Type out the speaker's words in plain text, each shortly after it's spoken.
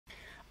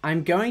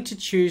I'm going to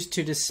choose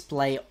to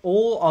display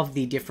all of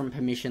the different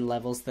permission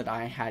levels that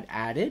I had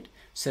added.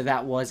 So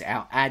that was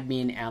our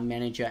admin, our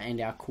manager, and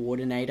our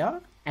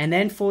coordinator. And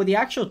then for the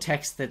actual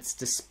text that's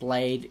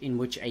displayed in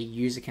which a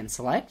user can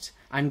select,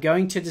 I'm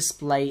going to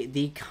display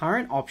the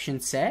current option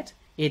set,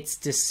 its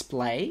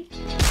display.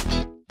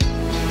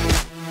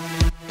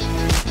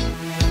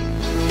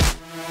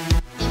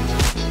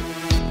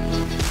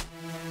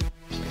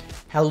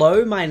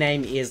 Hello, my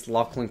name is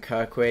Lachlan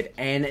Kirkwood,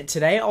 and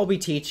today I'll be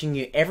teaching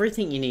you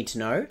everything you need to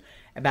know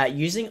about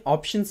using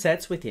option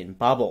sets within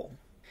Bubble.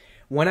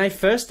 When I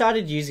first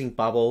started using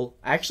Bubble,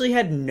 I actually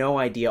had no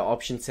idea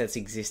option sets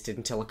existed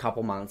until a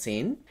couple months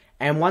in,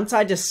 and once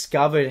I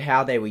discovered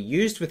how they were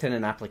used within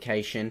an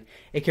application,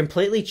 it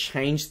completely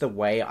changed the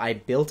way I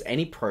built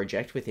any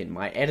project within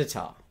my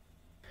editor.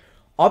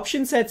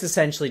 Option sets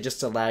essentially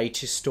just allow you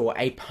to store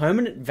a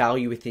permanent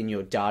value within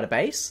your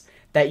database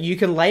that you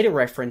can later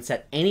reference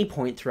at any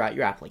point throughout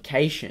your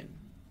application.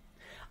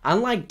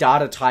 Unlike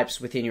data types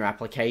within your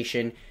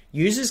application,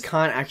 users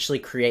can't actually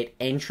create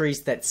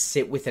entries that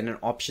sit within an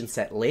option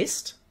set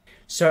list,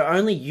 so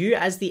only you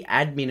as the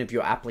admin of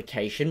your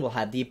application will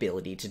have the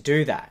ability to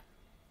do that.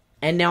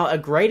 And now a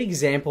great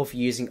example for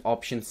using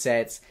option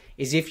sets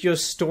is if you're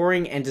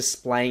storing and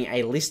displaying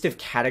a list of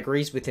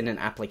categories within an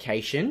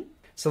application.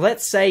 So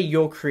let's say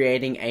you're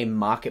creating a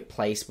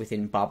marketplace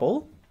within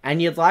Bubble, and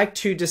you'd like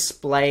to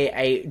display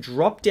a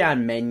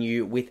drop-down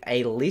menu with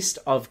a list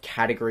of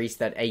categories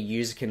that a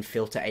user can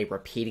filter a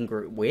repeating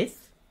group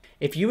with.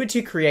 If you were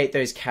to create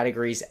those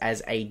categories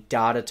as a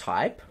data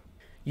type,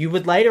 you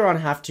would later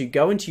on have to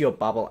go into your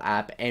Bubble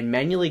app and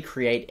manually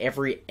create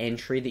every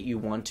entry that you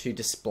want to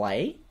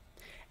display.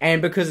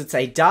 And because it's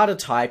a data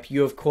type,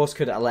 you of course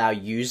could allow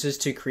users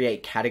to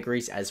create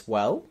categories as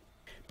well.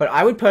 But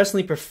I would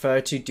personally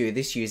prefer to do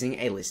this using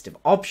a list of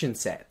option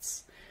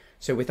sets.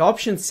 So with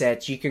option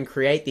sets, you can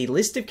create the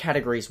list of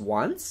categories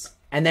once,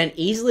 and then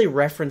easily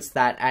reference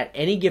that at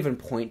any given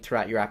point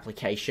throughout your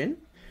application.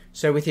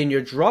 So within your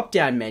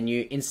drop-down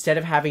menu, instead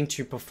of having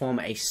to perform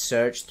a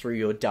search through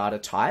your data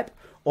type,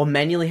 or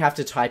manually have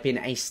to type in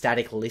a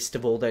static list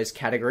of all those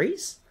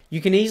categories, you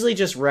can easily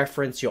just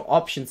reference your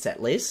option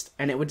set list,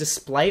 and it would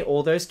display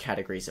all those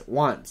categories at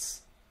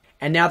once.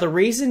 And now the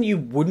reason you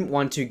wouldn't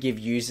want to give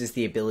users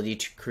the ability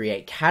to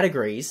create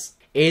categories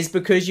is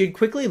because you'd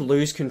quickly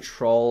lose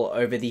control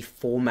over the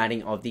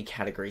formatting of the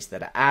categories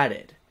that are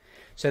added.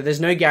 So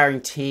there's no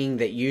guaranteeing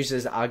that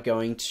users are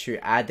going to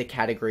add the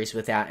categories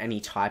without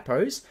any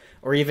typos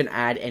or even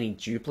add any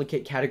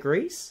duplicate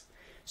categories.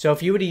 So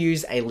if you were to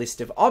use a list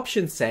of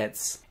option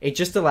sets, it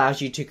just allows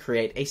you to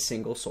create a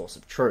single source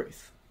of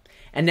truth.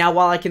 And now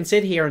while I can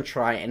sit here and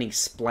try and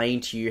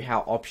explain to you how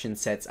option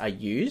sets are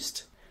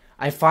used,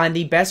 I find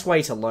the best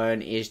way to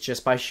learn is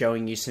just by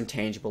showing you some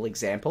tangible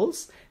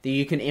examples that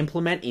you can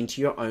implement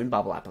into your own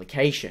Bubble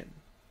application.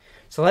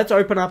 So let's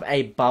open up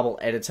a Bubble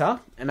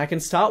editor and I can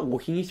start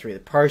walking you through the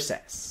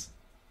process.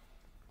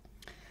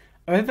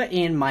 Over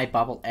in my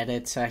Bubble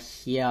editor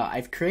here,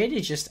 I've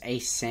created just a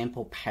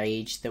sample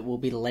page that we'll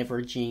be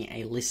leveraging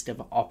a list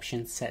of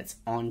option sets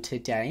on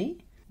today.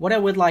 What I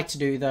would like to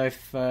do though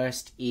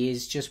first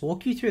is just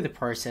walk you through the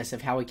process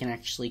of how we can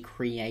actually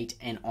create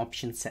an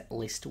option set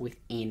list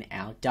within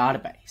our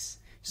database.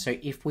 So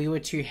if we were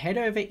to head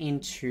over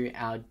into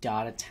our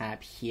data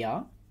tab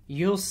here,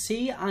 you'll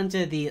see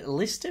under the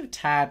list of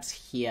tabs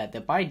here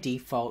that by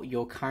default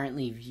you're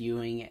currently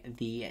viewing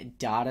the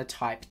data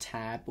type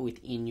tab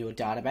within your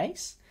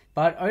database.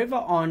 But over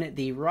on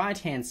the right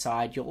hand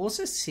side, you'll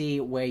also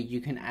see where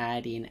you can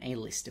add in a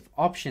list of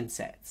option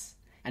sets.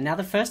 And now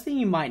the first thing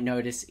you might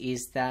notice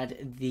is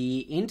that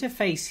the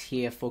interface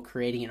here for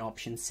creating an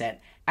option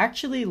set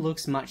actually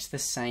looks much the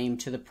same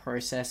to the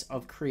process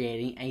of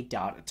creating a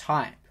data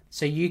type.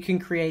 So you can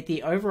create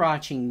the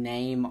overarching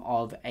name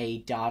of a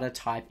data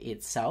type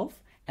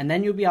itself, and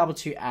then you'll be able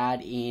to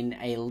add in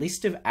a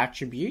list of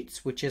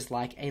attributes, which is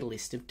like a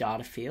list of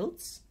data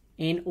fields,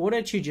 in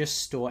order to just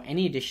store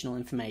any additional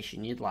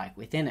information you'd like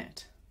within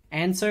it.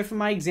 And so for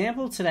my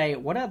example today,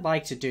 what I'd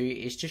like to do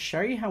is just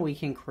show you how we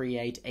can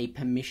create a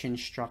permission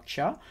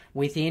structure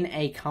within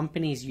a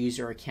company's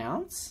user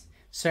accounts.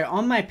 So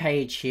on my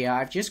page here,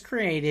 I've just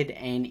created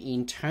an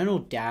internal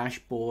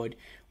dashboard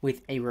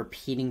with a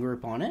repeating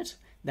group on it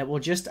that will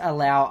just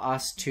allow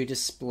us to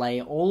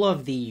display all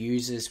of the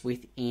users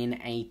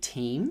within a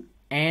team.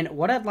 And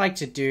what I'd like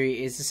to do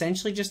is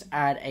essentially just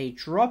add a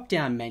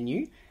drop-down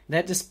menu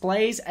that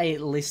displays a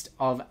list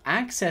of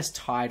access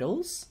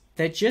titles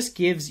that just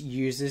gives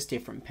users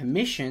different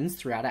permissions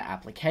throughout our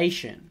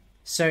application.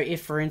 So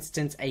if, for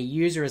instance, a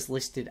user is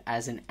listed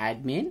as an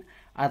admin,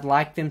 I'd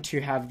like them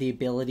to have the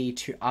ability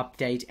to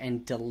update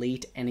and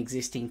delete an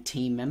existing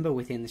team member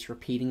within this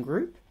repeating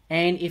group.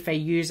 And if a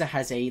user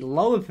has a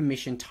lower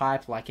permission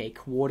type like a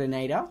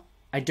coordinator,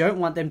 I don't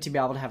want them to be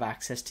able to have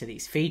access to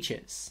these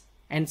features.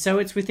 And so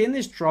it's within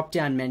this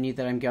drop-down menu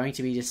that I'm going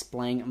to be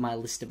displaying my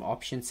list of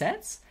option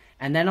sets.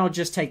 And then I'll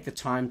just take the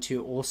time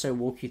to also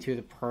walk you through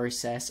the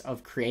process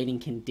of creating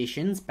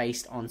conditions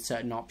based on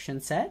certain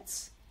option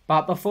sets.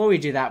 But before we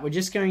do that, we're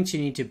just going to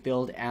need to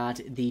build out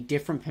the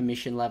different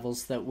permission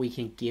levels that we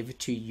can give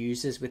to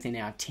users within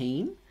our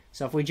team.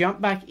 So if we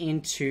jump back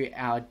into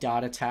our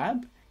data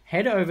tab,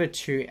 head over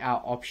to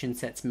our option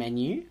sets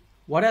menu.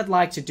 What I'd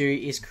like to do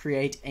is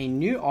create a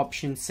new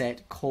option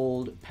set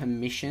called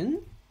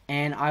permission,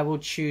 and I will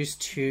choose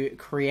to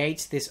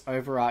create this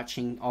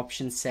overarching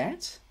option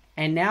set.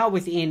 And now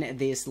within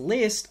this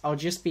list, I'll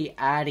just be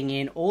adding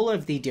in all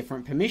of the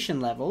different permission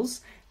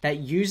levels that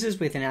users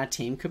within our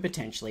team could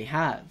potentially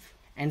have.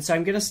 And so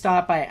I'm going to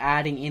start by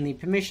adding in the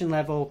permission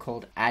level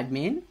called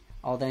admin.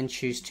 I'll then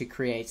choose to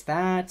create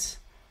that.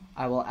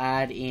 I will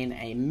add in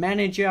a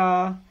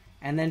manager,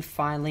 and then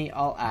finally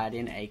I'll add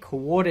in a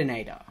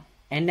coordinator.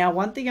 And now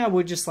one thing I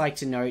would just like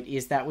to note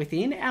is that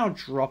within our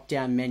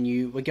drop-down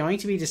menu, we're going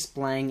to be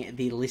displaying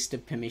the list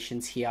of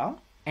permissions here.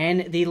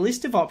 And the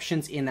list of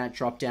options in that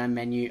drop-down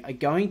menu are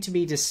going to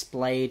be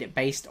displayed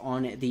based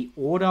on the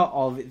order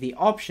of the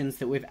options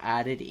that we've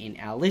added in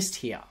our list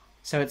here.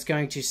 So it's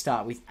going to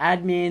start with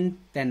admin,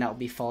 then that'll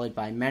be followed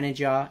by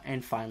manager,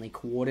 and finally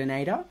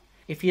coordinator.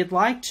 If you'd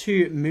like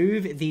to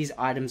move these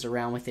items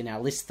around within our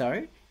list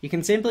though, you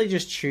can simply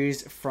just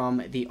choose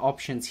from the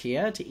options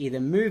here to either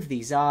move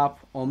these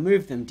up or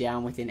move them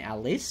down within our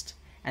list.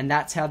 And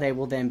that's how they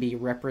will then be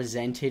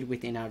represented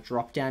within our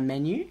drop-down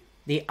menu.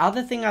 The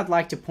other thing I'd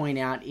like to point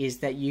out is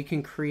that you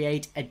can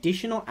create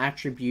additional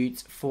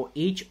attributes for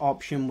each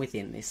option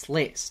within this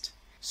list.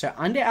 So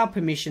under our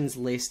permissions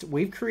list,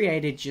 we've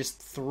created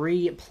just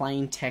 3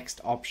 plain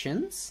text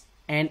options.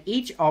 And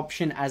each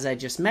option, as I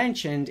just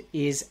mentioned,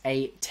 is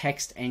a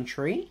text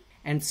entry.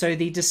 And so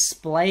the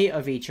display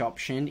of each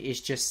option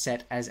is just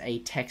set as a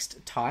text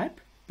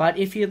type. But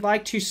if you'd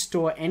like to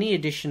store any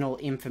additional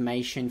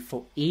information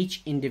for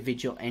each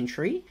individual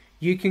entry,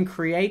 you can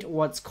create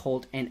what's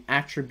called an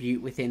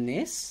attribute within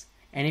this.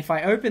 And if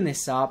I open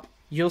this up,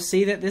 you'll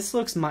see that this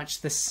looks much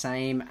the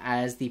same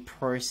as the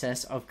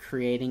process of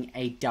creating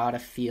a data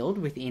field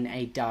within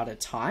a data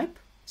type.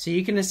 So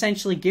you can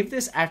essentially give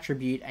this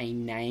attribute a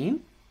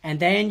name,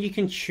 and then you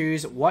can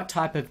choose what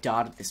type of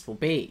data this will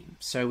be.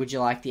 So would you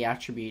like the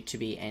attribute to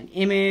be an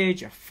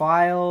image, a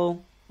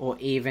file, or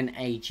even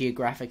a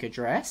geographic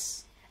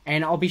address?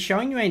 And I'll be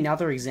showing you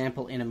another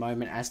example in a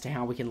moment as to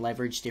how we can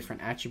leverage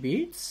different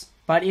attributes.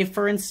 But if,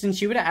 for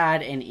instance, you were to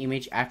add an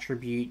image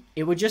attribute,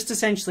 it would just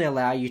essentially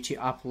allow you to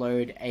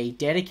upload a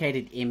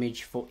dedicated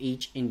image for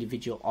each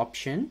individual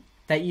option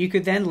that you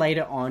could then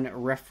later on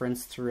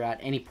reference throughout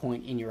any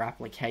point in your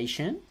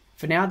application.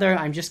 For now though,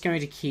 I'm just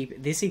going to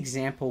keep this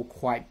example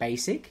quite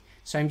basic.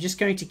 So I'm just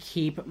going to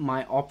keep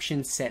my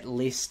option set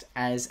list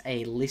as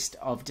a list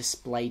of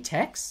display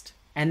text.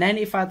 And then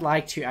if I'd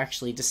like to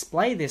actually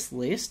display this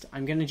list,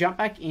 I'm going to jump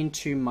back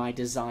into my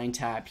design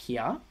tab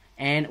here.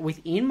 And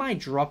within my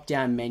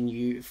drop-down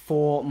menu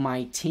for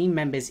my team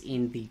members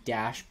in the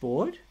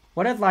dashboard,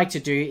 what I'd like to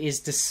do is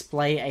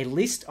display a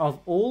list of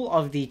all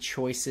of the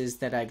choices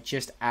that I've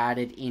just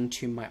added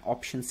into my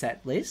option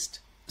set list.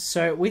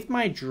 So with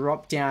my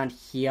drop-down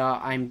here,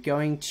 I'm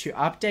going to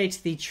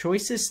update the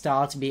choices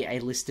style to be a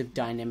list of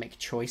dynamic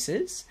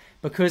choices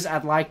because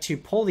I'd like to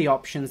pull the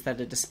options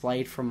that are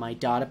displayed from my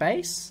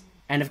database.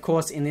 And of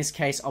course, in this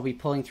case, I'll be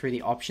pulling through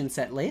the option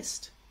set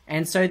list.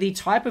 And so the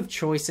type of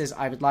choices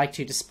I would like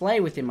to display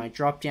within my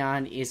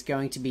dropdown is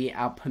going to be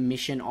our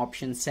permission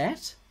option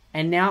set.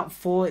 And now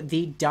for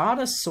the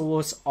data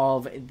source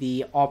of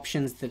the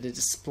options that are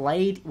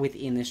displayed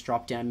within this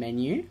dropdown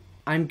menu,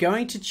 I'm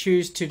going to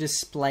choose to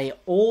display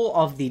all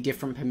of the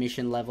different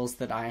permission levels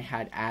that I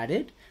had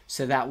added.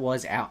 So that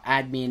was our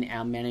admin,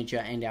 our manager,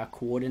 and our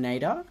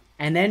coordinator.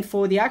 And then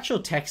for the actual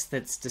text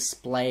that's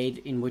displayed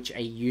in which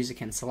a user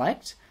can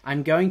select,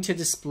 I'm going to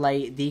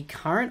display the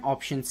current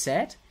option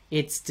set,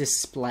 its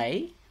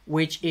display,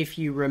 which if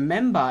you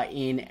remember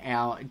in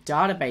our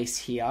database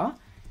here,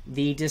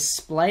 the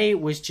display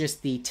was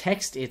just the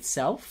text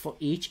itself for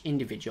each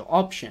individual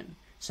option.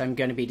 So I'm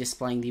going to be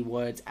displaying the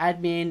words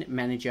admin,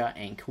 manager,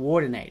 and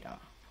coordinator.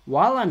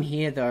 While I'm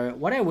here though,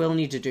 what I will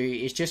need to do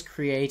is just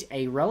create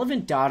a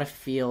relevant data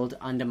field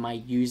under my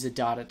user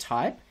data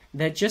type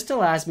that just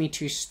allows me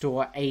to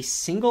store a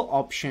single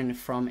option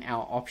from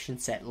our option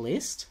set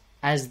list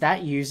as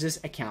that user's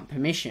account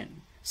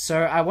permission.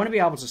 So I want to be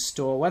able to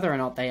store whether or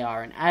not they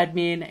are an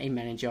admin, a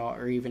manager,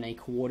 or even a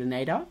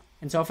coordinator.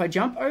 And so if I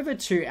jump over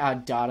to our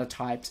data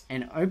types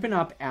and open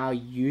up our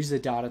user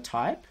data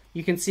type,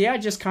 you can see I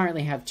just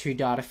currently have 2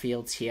 data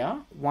fields here.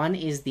 One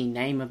is the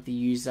name of the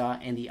user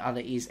and the other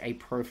is a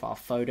profile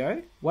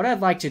photo. What I'd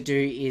like to do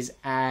is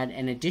add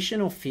an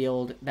additional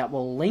field that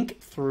will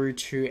link through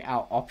to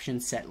our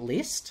option set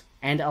list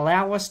and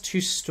allow us to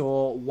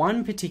store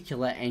one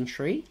particular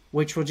entry,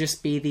 which will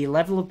just be the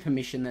level of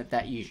permission that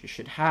that user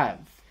should have.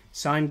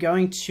 So I'm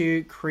going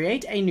to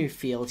create a new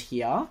field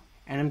here,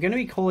 and I'm going to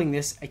be calling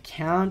this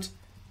account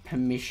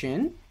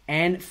permission.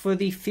 And for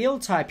the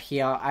field type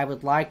here, I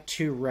would like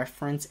to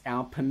reference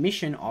our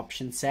permission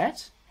option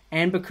set.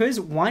 And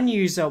because one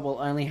user will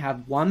only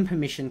have one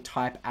permission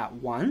type at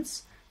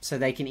once, so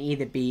they can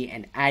either be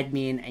an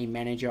admin, a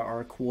manager,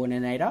 or a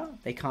coordinator,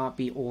 they can't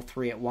be all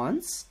 3 at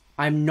once,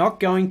 I'm not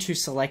going to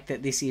select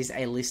that this is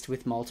a list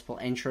with multiple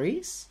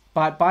entries.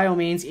 But by all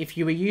means, if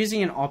you were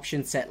using an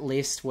option set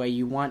list where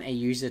you want a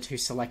user to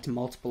select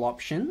multiple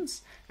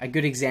options, a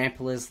good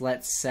example is,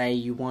 let's say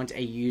you want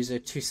a user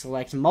to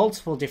select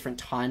multiple different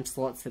time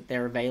slots that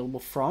they're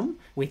available from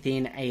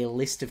within a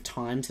list of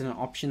times in an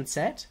option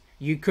set.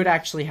 You could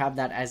actually have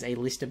that as a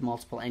list of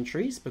multiple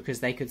entries because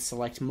they could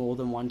select more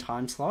than one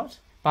time slot.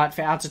 But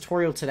for our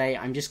tutorial today,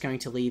 I'm just going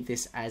to leave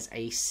this as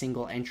a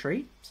single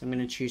entry. So I'm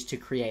going to choose to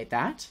create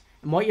that.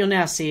 And what you'll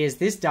now see is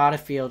this data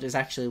field is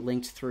actually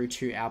linked through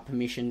to our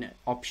permission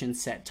option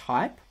set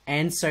type.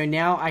 And so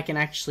now I can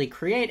actually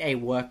create a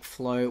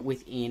workflow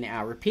within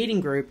our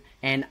repeating group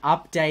and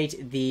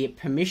update the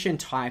permission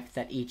type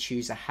that each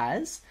user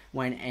has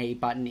when a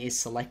button is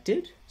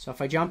selected. So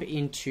if I jump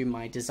into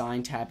my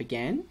design tab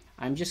again,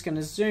 I'm just going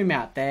to zoom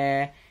out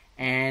there.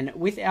 And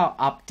with our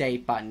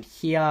update button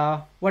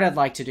here, what I'd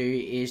like to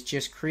do is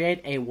just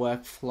create a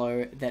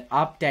workflow that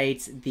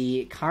updates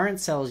the current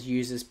cell's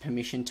user's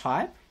permission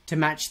type to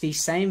match the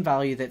same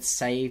value that's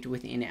saved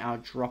within our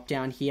drop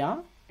down here.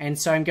 And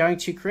so I'm going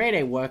to create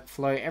a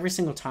workflow every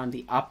single time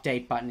the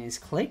update button is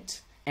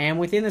clicked. And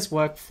within this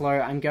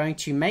workflow, I'm going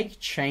to make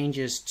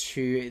changes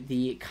to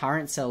the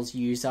current cell's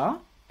user.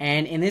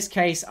 And in this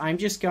case, I'm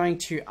just going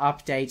to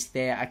update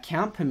their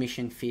account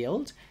permission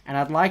field. And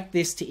I'd like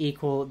this to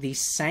equal the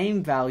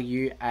same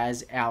value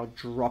as our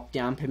drop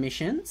down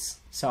permissions.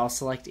 So I'll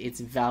select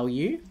its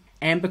value.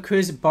 And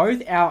because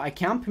both our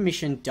account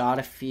permission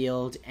data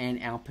field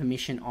and our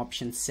permission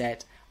option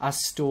set are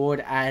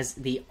stored as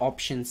the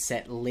option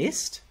set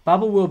list,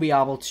 Bubble will be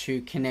able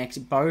to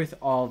connect both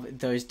of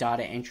those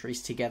data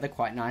entries together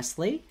quite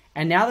nicely.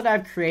 And now that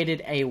I've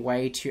created a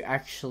way to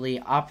actually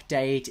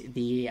update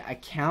the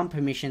account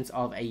permissions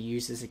of a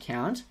user's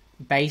account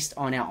based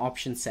on our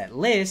option set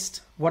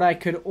list, what I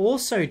could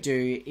also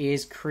do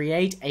is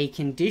create a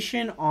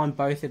condition on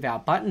both of our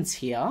buttons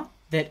here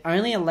that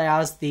only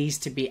allows these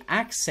to be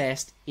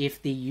accessed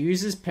if the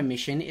user's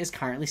permission is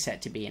currently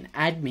set to be an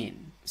admin.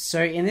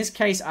 So in this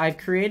case, I've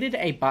created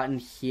a button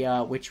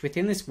here, which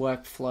within this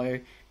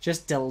workflow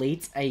just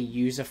deletes a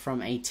user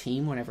from a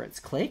team whenever it's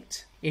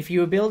clicked. If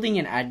you were building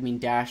an admin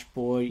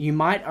dashboard, you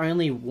might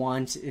only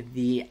want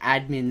the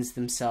admins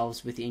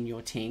themselves within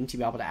your team to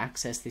be able to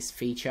access this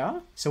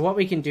feature. So what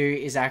we can do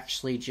is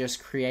actually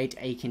just create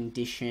a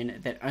condition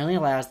that only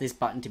allows this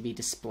button to be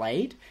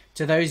displayed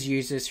to those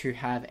users who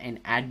have an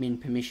admin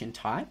permission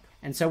type.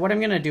 And so what I'm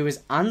going to do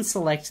is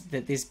unselect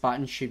that this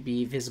button should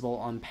be visible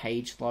on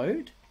page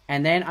load.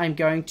 And then I'm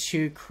going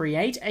to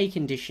create a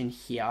condition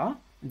here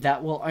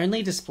that will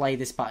only display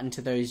this button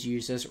to those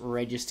users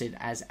registered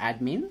as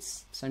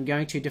admins. So I'm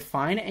going to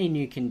define a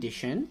new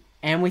condition.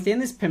 And within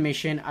this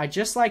permission, I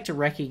just like to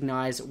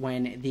recognize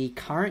when the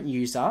current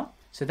user,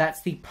 so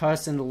that's the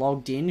person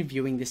logged in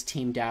viewing this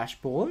team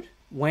dashboard,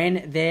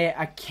 when their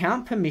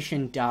account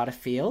permission data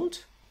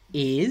field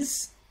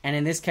is, and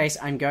in this case,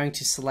 I'm going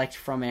to select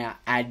from our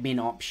admin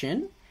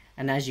option.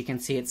 And as you can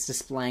see, it's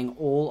displaying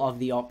all of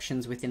the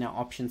options within our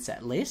option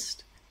set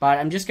list. But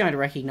I'm just going to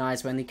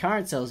recognize when the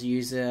current cell's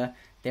user,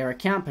 their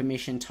account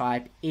permission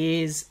type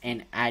is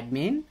an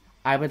admin.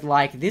 I would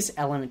like this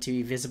element to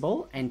be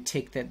visible and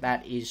tick that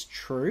that is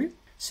true.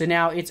 So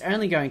now it's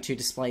only going to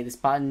display this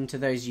button to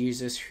those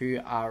users who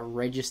are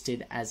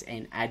registered as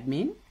an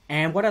admin.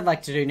 And what I'd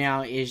like to do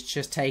now is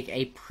just take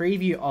a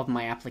preview of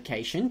my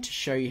application to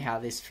show you how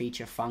this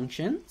feature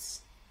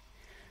functions.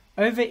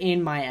 Over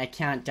in my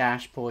account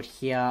dashboard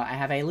here, I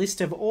have a list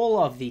of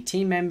all of the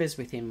team members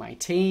within my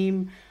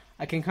team.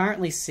 I can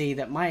currently see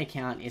that my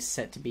account is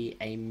set to be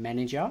a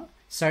manager.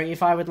 So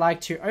if I would like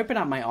to open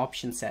up my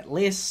option set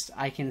list,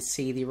 I can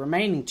see the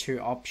remaining two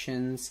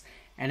options.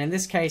 And in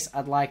this case,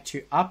 I'd like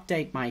to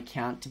update my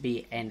account to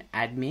be an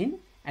admin.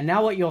 And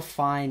now what you'll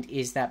find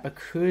is that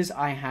because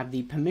I have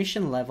the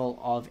permission level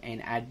of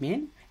an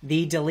admin,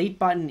 the delete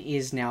button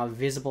is now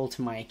visible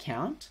to my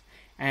account.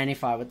 And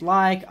if I would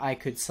like, I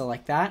could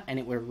select that and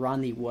it would run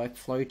the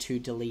workflow to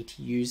delete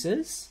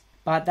users.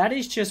 But that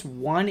is just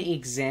one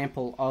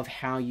example of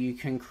how you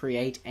can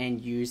create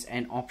and use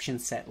an option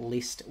set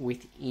list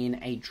within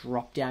a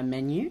drop-down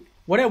menu.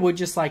 What I would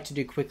just like to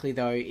do quickly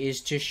though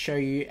is just show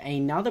you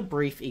another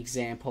brief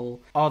example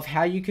of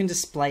how you can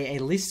display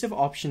a list of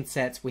option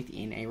sets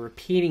within a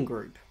repeating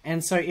group.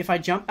 And so if I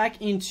jump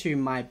back into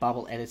my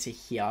Bubble editor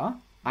here,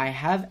 I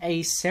have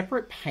a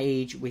separate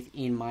page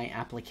within my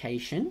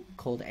application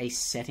called a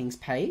settings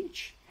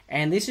page.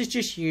 And this is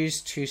just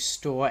used to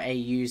store a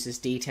user's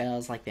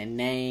details like their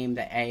name,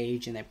 their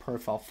age, and their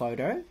profile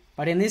photo.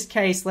 But in this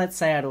case, let's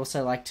say I'd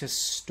also like to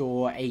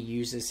store a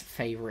user's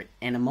favorite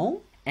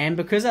animal. And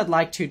because I'd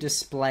like to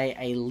display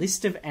a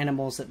list of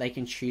animals that they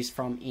can choose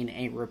from in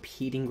a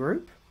repeating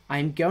group,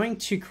 I'm going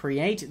to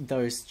create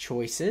those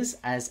choices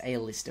as a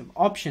list of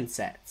option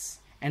sets.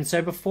 And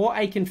so before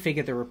I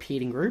configure the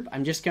repeating group,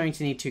 I'm just going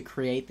to need to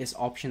create this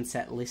option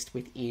set list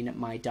within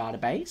my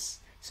database.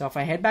 So if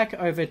I head back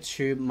over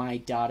to my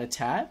data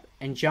tab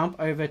and jump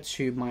over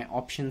to my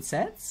option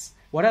sets,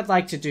 what I'd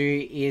like to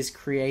do is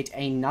create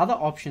another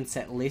option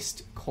set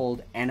list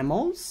called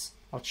animals.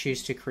 I'll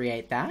choose to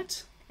create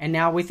that. And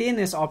now within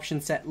this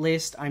option set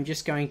list, I'm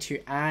just going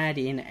to add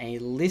in a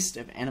list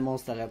of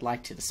animals that I'd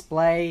like to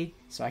display.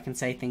 So I can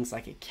say things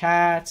like a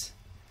cat,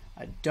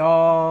 a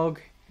dog,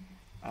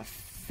 a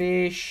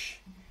fish,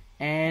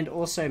 and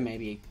also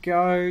maybe a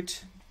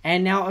goat.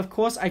 And now, of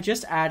course, I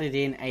just added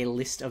in a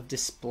list of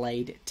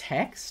displayed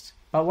text.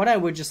 But what I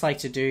would just like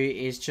to do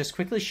is just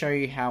quickly show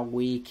you how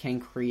we can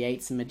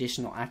create some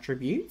additional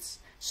attributes.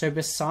 So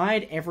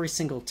beside every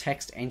single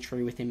text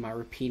entry within my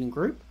repeating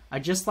group, I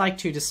just like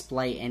to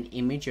display an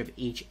image of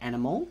each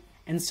animal.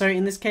 And so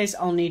in this case,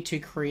 I'll need to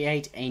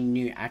create a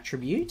new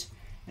attribute,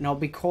 and I'll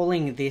be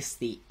calling this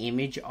the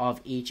image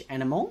of each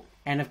animal.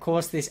 And of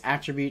course, this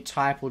attribute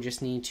type will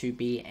just need to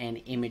be an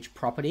image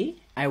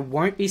property. I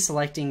won't be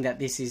selecting that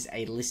this is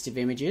a list of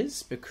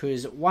images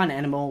because one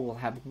animal will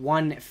have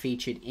one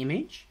featured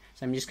image.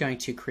 So I'm just going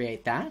to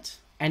create that.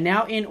 And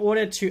now in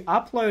order to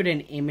upload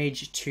an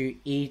image to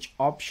each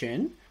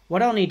option,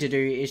 what I'll need to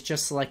do is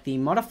just select the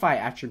Modify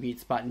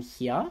Attributes button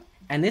here.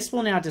 And this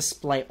will now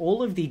display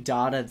all of the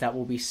data that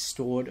will be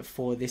stored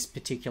for this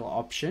particular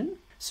option.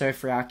 So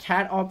for our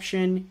cat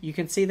option, you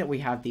can see that we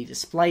have the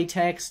display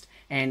text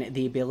and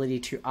the ability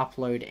to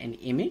upload an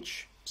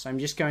image. So I'm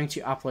just going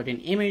to upload an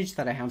image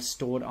that I have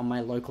stored on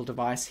my local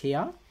device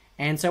here.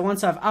 And so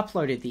once I've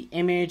uploaded the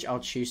image, I'll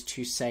choose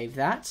to save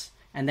that.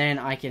 And then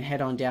I can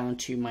head on down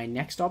to my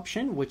next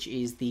option, which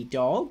is the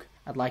dog.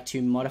 I'd like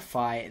to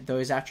modify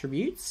those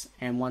attributes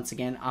and once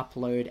again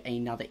upload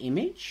another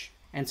image.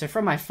 And so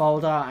from my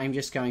folder, I'm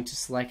just going to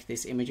select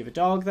this image of a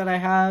dog that I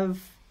have,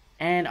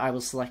 and I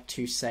will select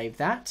to save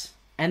that.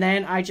 And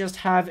then I just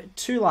have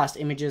two last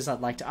images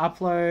I'd like to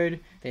upload.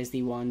 There's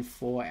the one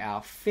for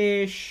our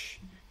fish.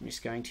 I'm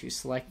just going to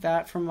select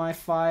that from my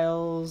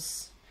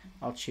files.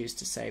 I'll choose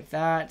to save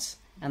that.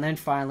 And then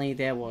finally,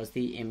 there was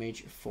the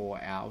image for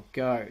our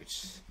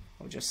goat.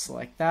 I'll just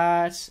select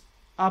that,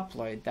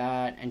 upload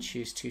that, and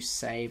choose to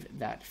save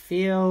that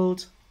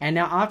field. And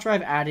now after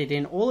I've added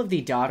in all of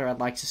the data I'd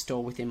like to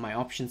store within my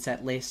option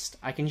set list,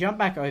 I can jump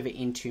back over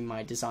into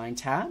my design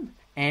tab.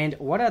 And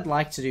what I'd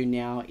like to do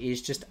now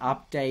is just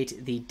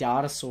update the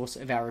data source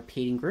of our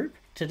repeating group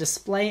to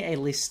display a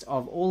list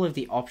of all of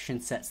the option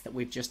sets that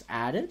we've just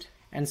added.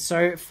 And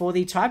so for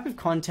the type of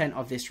content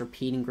of this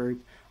repeating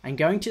group, I'm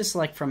going to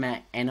select from our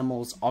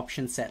animals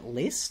option set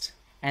list.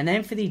 And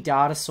then for the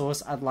data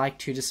source, I'd like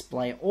to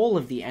display all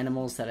of the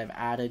animals that I've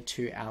added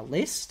to our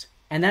list.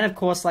 And then of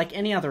course, like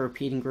any other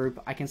repeating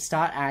group, I can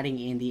start adding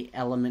in the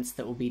elements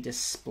that will be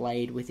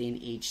displayed within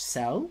each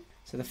cell.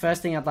 So the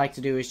first thing I'd like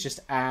to do is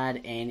just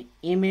add an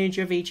image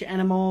of each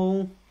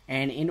animal.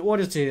 And in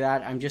order to do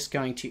that, I'm just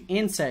going to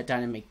insert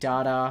dynamic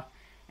data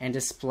and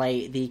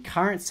display the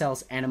current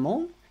cell's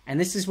animal. And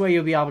this is where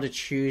you'll be able to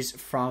choose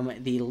from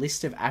the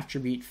list of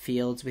attribute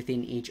fields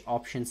within each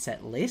option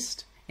set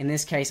list. In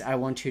this case, I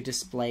want to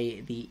display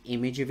the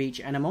image of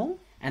each animal.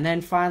 And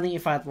then finally,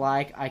 if I'd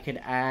like, I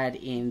could add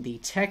in the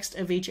text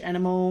of each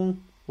animal,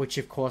 which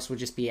of course will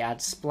just be our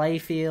display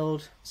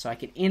field. So I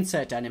can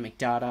insert dynamic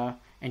data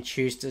and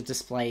choose to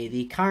display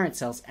the current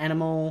cell's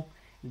animal,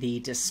 the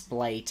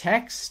display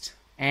text.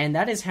 And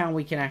that is how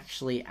we can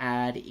actually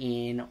add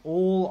in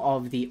all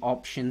of the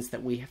options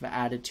that we have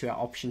added to our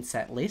option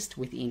set list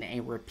within a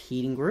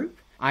repeating group.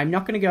 I'm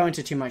not going to go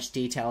into too much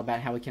detail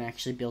about how we can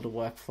actually build a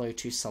workflow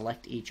to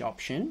select each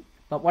option.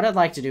 But what I'd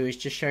like to do is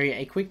just show you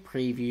a quick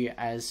preview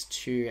as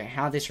to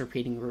how this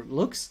repeating group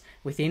looks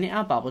within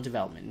our Bubble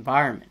development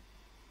environment.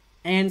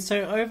 And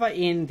so over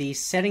in the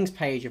settings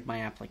page of my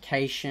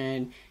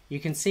application, you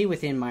can see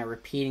within my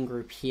repeating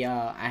group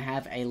here, I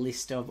have a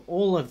list of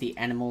all of the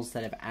animals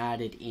that I've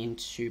added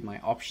into my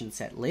option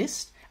set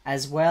list,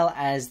 as well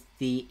as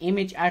the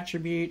image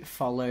attribute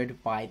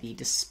followed by the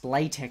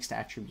display text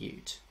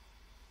attribute.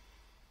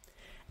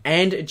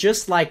 And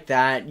just like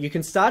that, you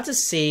can start to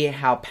see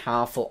how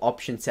powerful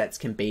option sets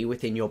can be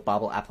within your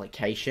Bubble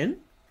application.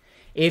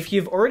 If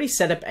you've already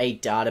set up a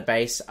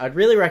database, I'd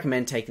really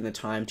recommend taking the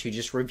time to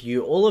just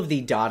review all of the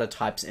data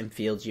types and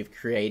fields you've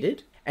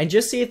created and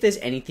just see if there's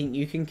anything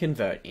you can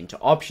convert into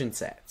option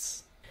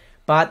sets.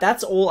 But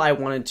that's all I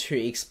wanted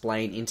to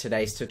explain in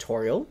today's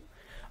tutorial.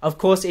 Of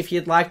course, if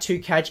you'd like to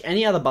catch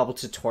any other Bubble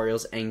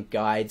tutorials and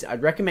guides,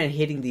 I'd recommend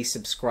hitting the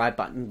subscribe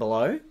button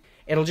below.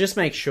 It'll just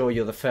make sure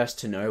you're the first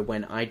to know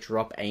when I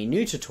drop a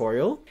new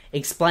tutorial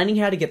explaining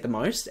how to get the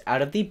most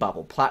out of the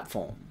Bubble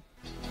platform.